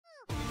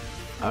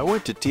I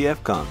went to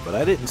TFCon, but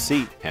I didn't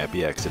see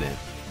Happi Axxident.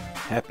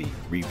 Happi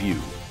Review.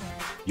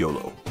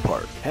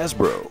 Yolopark.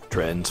 Hasbro.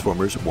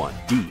 Transformers 1.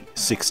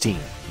 D-16.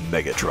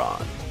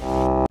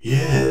 Megatron.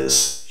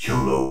 Yes,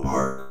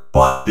 Yolopark.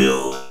 Bot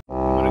build. I'm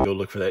gonna go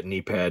look for that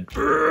knee pad.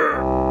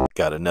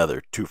 Got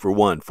another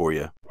 2-for-1 for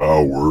you.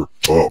 Power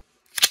up.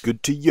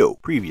 Good to yo.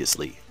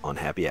 Previously on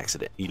Happi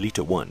Axxident.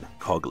 Elita 1.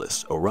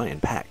 Cog-Less. Orion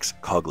packs.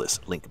 Cog-Less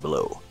link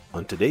below.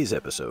 On today's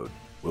episode,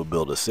 we'll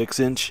build a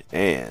 6-inch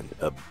and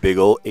a big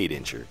ol'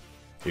 8-incher.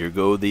 Here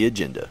go the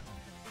agenda.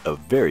 A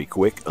very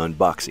quick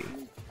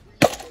unboxing.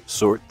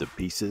 Sort the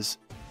pieces.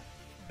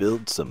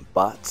 Build some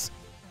bots.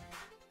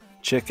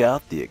 Check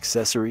out the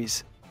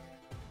accessories.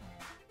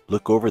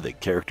 Look over the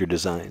character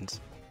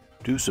designs.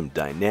 Do some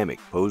dynamic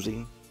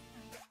posing.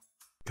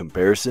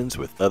 Comparisons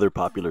with other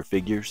popular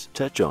figures.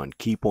 Touch on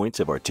key points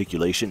of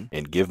articulation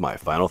and give my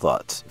final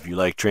thoughts. If you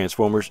like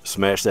Transformers,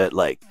 smash that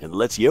like and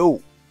let's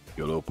yo!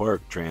 Yolopark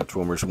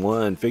Transformers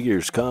 1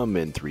 figures come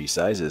in 3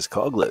 sizes: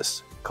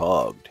 Cog-Less,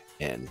 Cogged,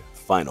 and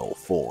Final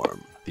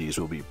Form. These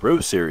will be Pro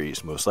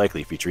Series, most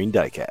likely featuring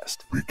diecast.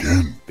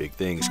 Begin. Big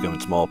things come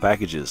in small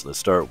packages. Let's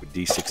start with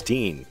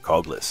D-16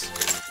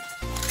 Cog-Less.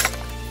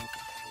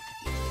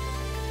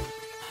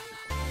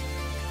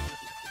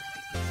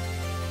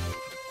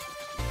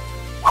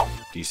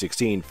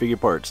 D-16 figure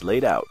parts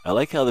laid out. I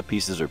like how the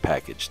pieces are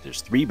packaged.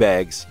 There's 3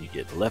 bags. You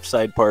get left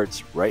side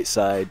parts, right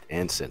side,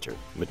 and center.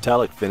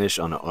 Metallic finish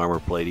on the armor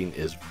plating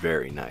is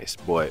very nice.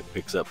 Boy, it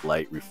picks up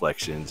light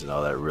reflections and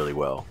all that really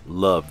well.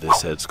 Love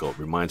this head sculpt.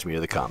 Reminds me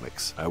of the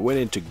comics. I went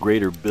into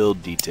greater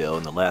build detail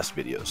in the last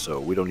video,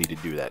 so we don't need to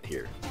do that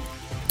here.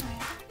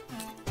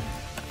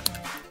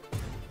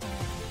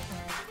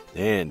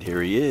 And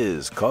here he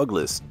is,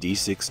 Cog-Less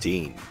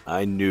D-16.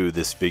 I knew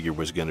this figure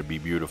was going to be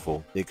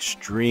beautiful.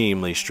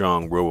 Extremely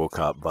strong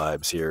RoboCop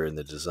vibes here in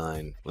the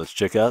design. Let's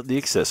check out the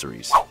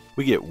accessories.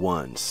 We get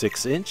one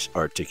 6-inch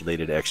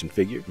articulated action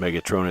figure.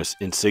 Megatronus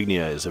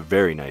insignia is a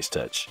very nice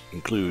touch.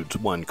 Includes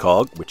one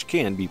cog, which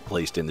can be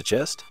placed in the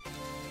chest.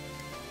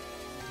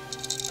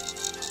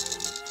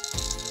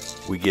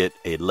 We get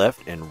a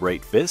left and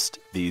right fist.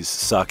 These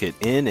socket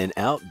in and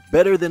out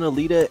better than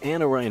Elita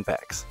and Orion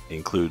packs.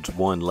 Includes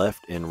one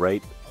left and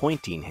right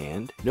pointing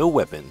hand. No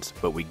weapons,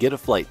 but we get a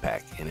flight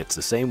pack, and it's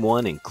the same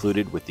one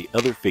included with the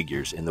other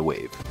figures in the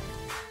wave.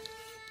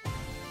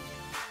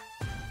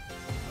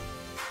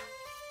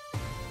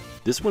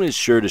 This one is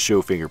sure to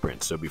show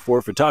fingerprints, so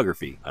before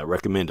photography, I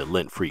recommend a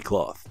lint-free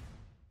cloth.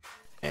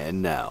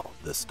 And now,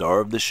 the star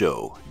of the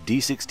show,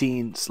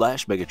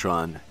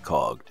 D-16/Megatron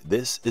Cogged.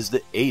 This is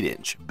the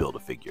 8-inch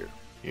Build-A-Figure.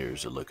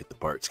 Here's a look at the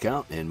parts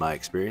count. In my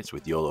experience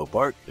with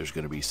Yolopark, there's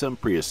going to be some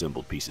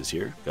pre-assembled pieces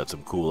here. Got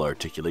some cool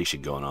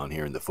articulation going on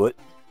here in the foot.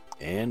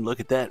 And look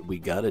at that, we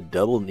got a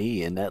double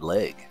knee in that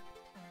leg.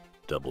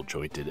 Double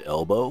jointed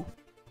elbow.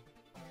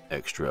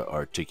 Extra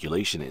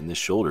articulation in the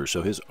shoulder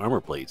so his armor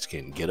plates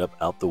can get up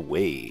out the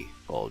way.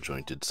 Ball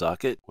jointed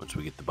socket. Once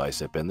we get the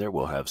bicep in there,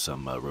 we'll have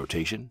some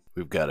rotation.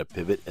 We've got a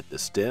pivot at the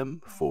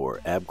stem for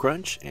ab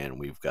crunch, and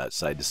we've got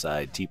side to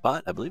side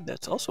teapot. I believe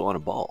that's also on a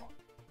ball.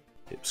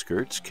 Hip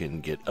skirts can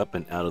get up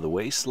and out of the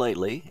way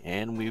slightly,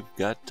 and we've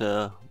got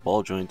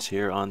ball joints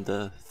here on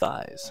the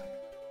thighs.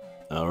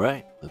 All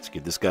right, let's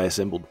get this guy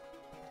assembled.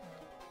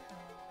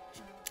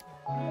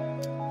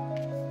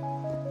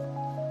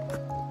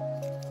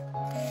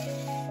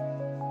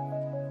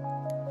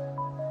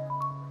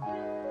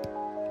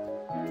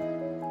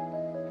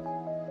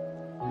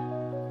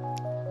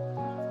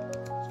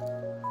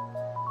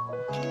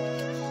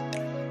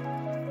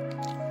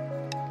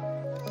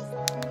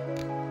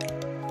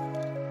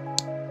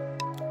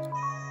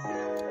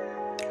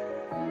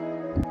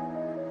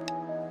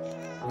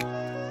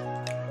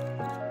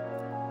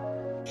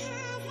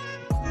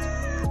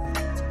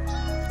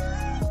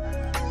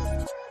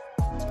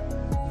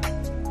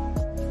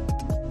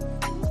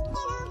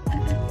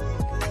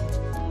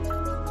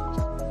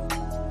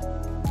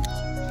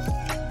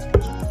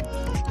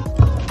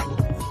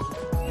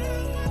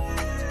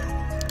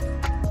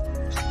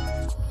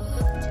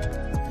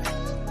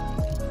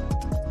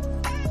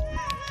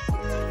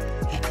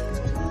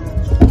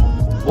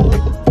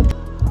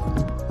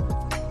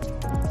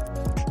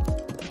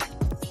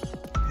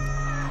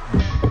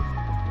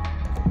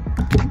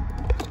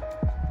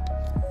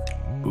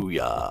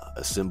 Booyah!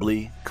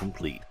 Assembly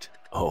complete.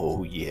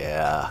 Oh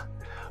yeah.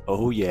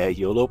 Oh yeah,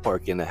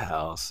 Yolopark in the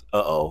house.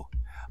 Uh-oh.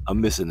 I'm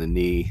missing the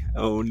knee.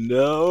 Oh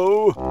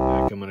no!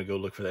 I'm gonna go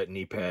look for that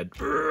knee pad.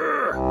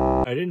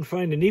 I didn't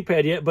find the knee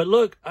pad yet, but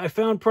look, I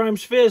found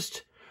Prime's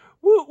fist.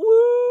 Woo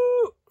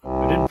woo!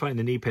 I didn't find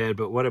the knee pad,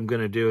 but what I'm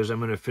gonna do is I'm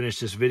gonna finish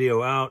this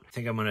video out. I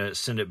think I'm gonna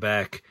send it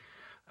back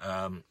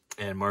and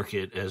mark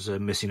it as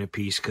missing a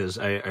piece because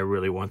I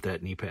really want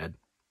that knee pad.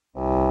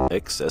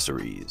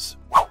 Accessories.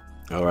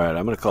 Alright,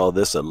 I'm going to call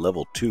this a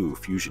level 2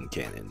 fusion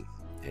cannon,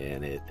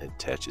 and it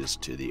attaches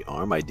to the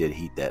arm. I did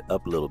heat that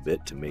up a little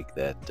bit to make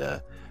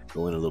that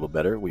go in a little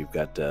better. We've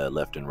got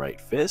left and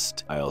right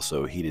fist. I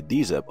also heated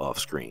these up off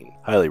screen.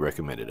 Highly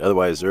recommended,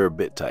 otherwise they're a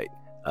bit tight.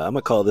 I'm going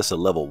to call this a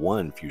level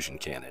 1 fusion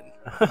cannon.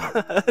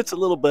 It's a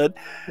little bud.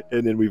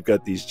 And then we've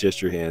got these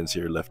gesture hands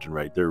here left and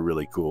right. They're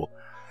really cool.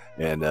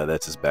 And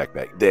that's his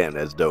backpack. Damn,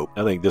 that's dope.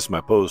 I think this is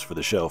my pose for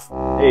the shelf.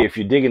 Hey, if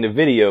you're digging the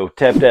video,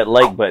 tap that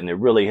like button. It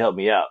really helped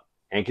me out.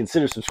 And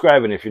consider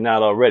subscribing if you're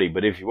not already.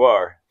 But if you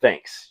are,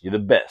 thanks. You're the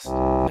best.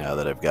 Now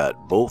that I've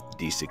got both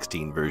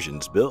D-16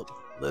 versions built,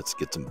 let's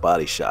get some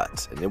body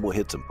shots. And then we'll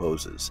hit some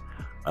poses.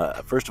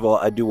 First of all,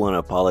 I do want to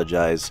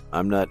apologize.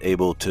 I'm not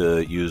able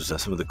to use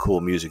some of the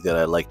cool music that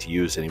I like to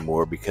use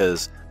anymore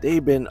because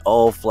they've been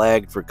all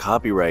flagged for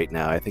copyright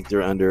now. I think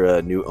they're under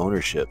new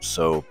ownership,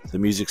 so the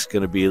music's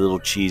going to be a little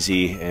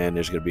cheesy and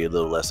there's going to be a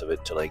little less of it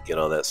until I get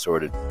all that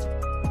sorted.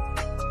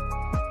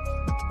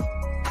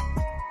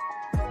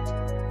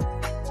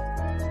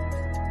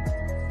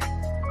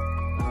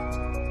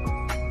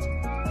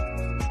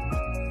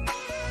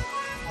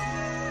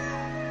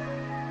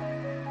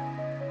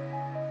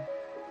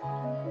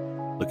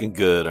 Looking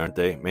good, aren't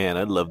they? Man,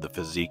 I love the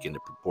physique and the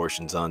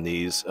proportions on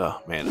these. Oh,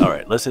 man. All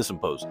right, let's hit some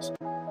poses.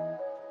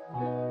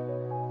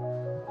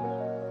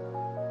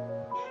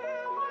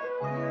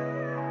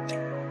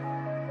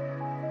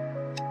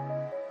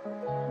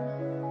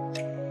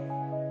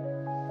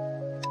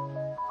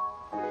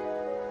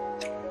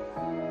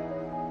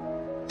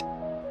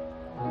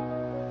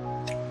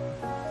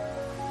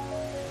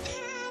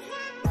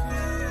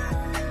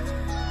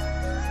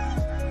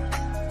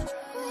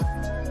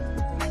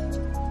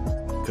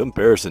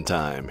 Comparison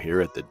time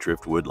here at the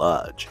Driftwood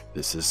Lodge.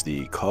 This is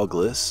the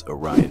Cog-Less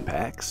Orion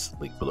packs,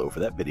 link below for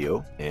that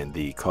video, and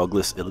the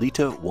Cog-Less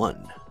Elita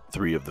 1.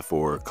 3 of the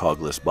 4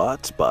 Cog-Less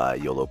bots by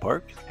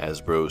Yolopark,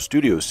 Hasbro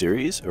Studio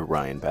Series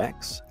Orion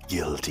packs,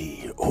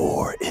 Guilty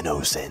or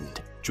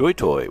Innocent, Joy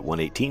Toy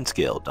 1/18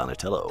 scale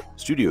Donatello,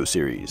 Studio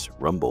Series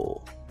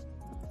Rumble,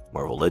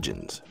 Marvel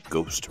Legends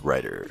Ghost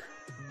Rider,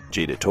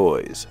 Jada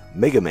Toys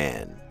Mega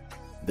Man.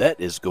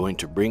 That is going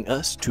to bring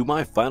us to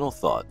my final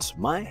thoughts,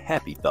 my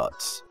happy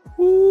thoughts.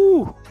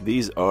 Woo!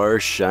 These are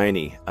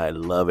shiny. I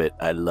love it.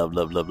 I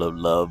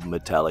love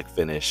metallic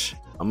finish.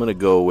 I'm gonna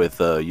go with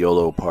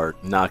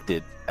Yolopark. Knocked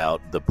it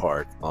out the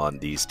park on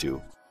these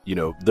two. You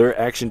know, they're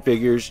action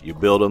figures. You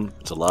build them.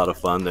 It's a lot of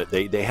fun.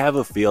 They have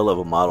a feel of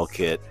a model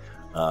kit.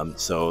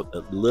 So a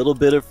little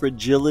bit of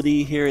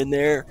fragility here and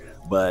there,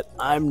 but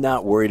I'm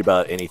not worried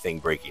about anything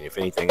breaking. If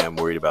anything, I'm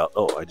worried about,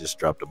 oh, I just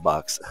dropped a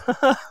box.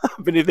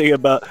 If anything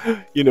about,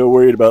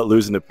 worried about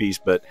losing a piece,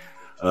 but,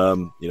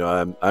 I'm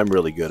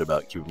really good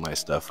about keeping my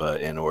stuff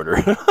in order.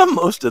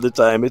 Most of the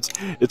time,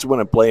 it's when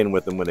I'm playing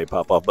with them when they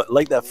pop off, but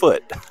like that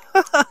foot.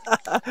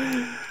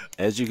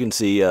 As you can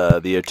see,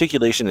 the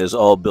articulation is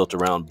all built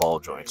around ball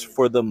joints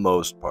for the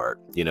most part.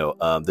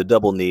 The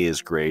double knee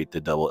is great.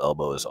 The double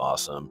elbow is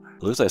awesome.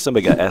 It looks like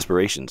somebody got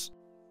aspirations.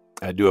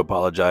 I do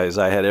apologize.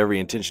 I had every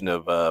intention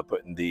of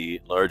putting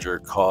the larger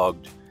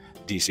cogged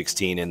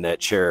D-16 in that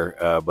chair,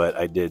 but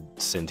I did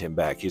send him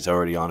back. He's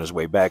already on his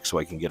way back, so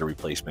I can get a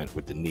replacement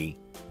with the knee.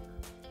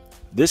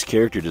 This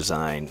character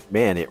design,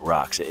 man, it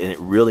rocks, and it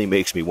really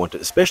makes me want to,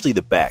 especially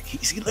the back.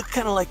 He looks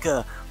kind of like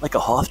a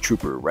Hoth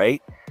Trooper,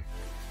 right?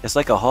 It's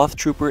like a Hoth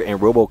Trooper and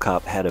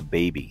RoboCop had a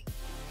baby.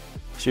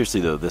 Seriously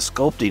though, the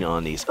sculpting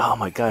on these, oh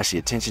my gosh, the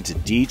attention to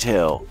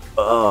detail,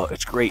 oh,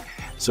 it's great.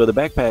 So the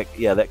backpack,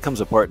 yeah, that comes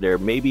apart there.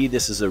 Maybe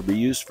this is a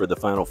reuse for the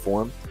final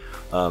form,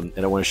 and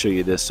I want to show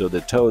you this. So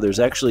the toe, there's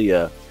actually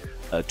a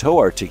toe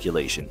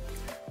articulation,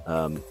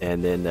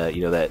 and then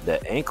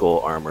that ankle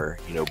armor,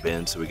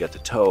 bends. So we got the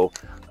toe.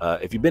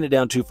 If you bend it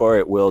down too far,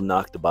 it will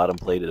knock the bottom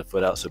plate of the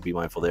foot out, so be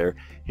mindful there.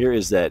 Here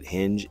is that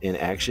hinge in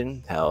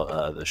action,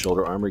 how the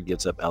shoulder armor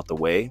gets up out the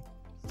way.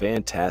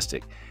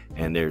 Fantastic.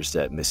 And there's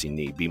that missing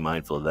knee. Be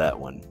mindful of that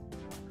one.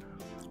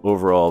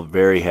 Overall,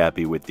 very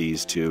happy with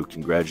these two.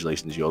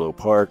 Congratulations,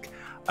 Yolopark.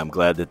 I'm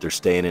glad that they're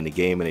staying in the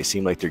game, and they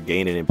seem like they're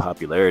gaining in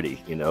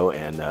popularity,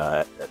 and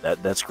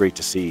that's great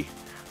to see.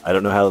 I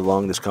don't know how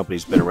long this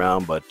company's been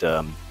around, but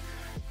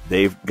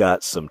they've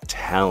got some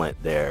talent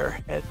there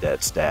at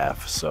that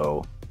staff.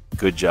 So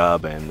good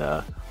job,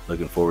 and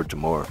looking forward to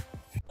more.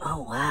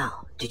 Oh,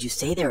 wow. Did you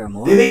say there are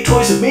more? They make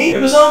toys of me?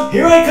 Amazon,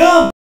 here I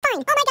come! Fine,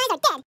 all my guys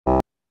are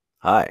dead.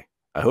 Hi.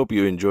 I hope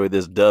you enjoyed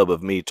this dub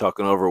of me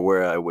talking over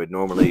where I would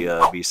normally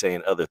be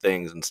saying other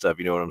things and stuff,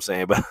 you know what I'm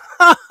saying? But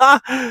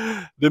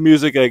the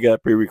music I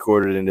got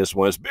pre-recorded in this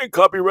one has been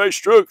copyright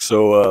struck.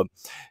 So,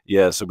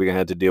 yeah, so we're going to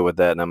have to deal with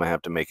that, and I'm going to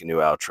have to make a new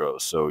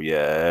outro. So,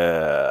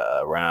 yeah,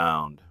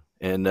 around.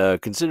 And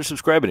consider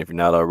subscribing if you're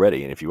not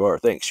already. And if you are,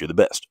 thanks. You're the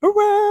best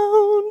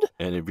around.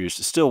 And if you're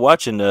still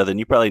watching, then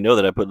you probably know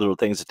that I put little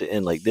things at the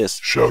end like this.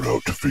 Shout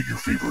out to Figure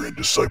Fever and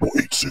Disciple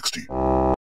 860.